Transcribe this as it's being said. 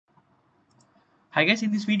Hi guys,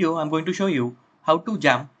 in this video I'm going to show you how to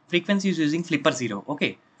jam frequencies using Flipper 0.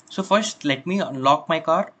 Okay, so first let me unlock my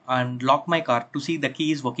car and lock my car to see the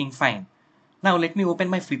key is working fine. Now let me open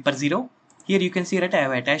my Flipper 0. Here you can see that I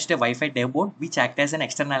have attached a Wi-Fi dev board which acts as an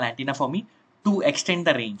external antenna for me to extend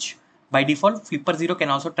the range. By default, Flipper 0 can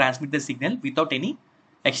also transmit the signal without any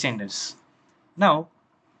extenders. Now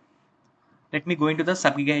let me go into the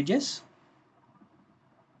sub gigahertz.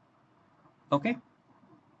 Okay,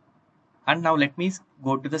 and now let me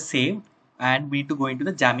go to the save and we need to go into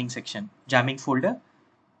the jamming folder,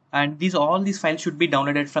 and all these files should be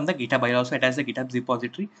downloaded from the GitHub. I also attach the GitHub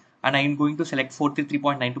repository, and I am going to select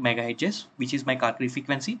 433.92 megahertz, which is my car key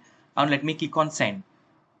frequency, and let me click on send.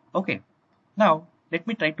 Okay, now let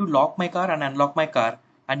me try to lock my car and unlock my car,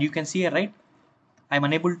 and you can see here, right, I'm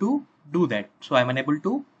unable to do that. So I'm unable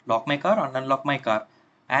to lock my car and unlock my car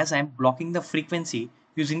as I'm blocking the frequency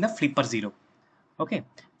using the Flipper 0. Okay,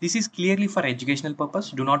 this is clearly for educational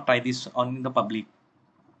purpose. Do not try this on the public.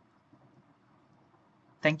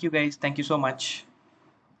 Thank you guys. Thank you so much.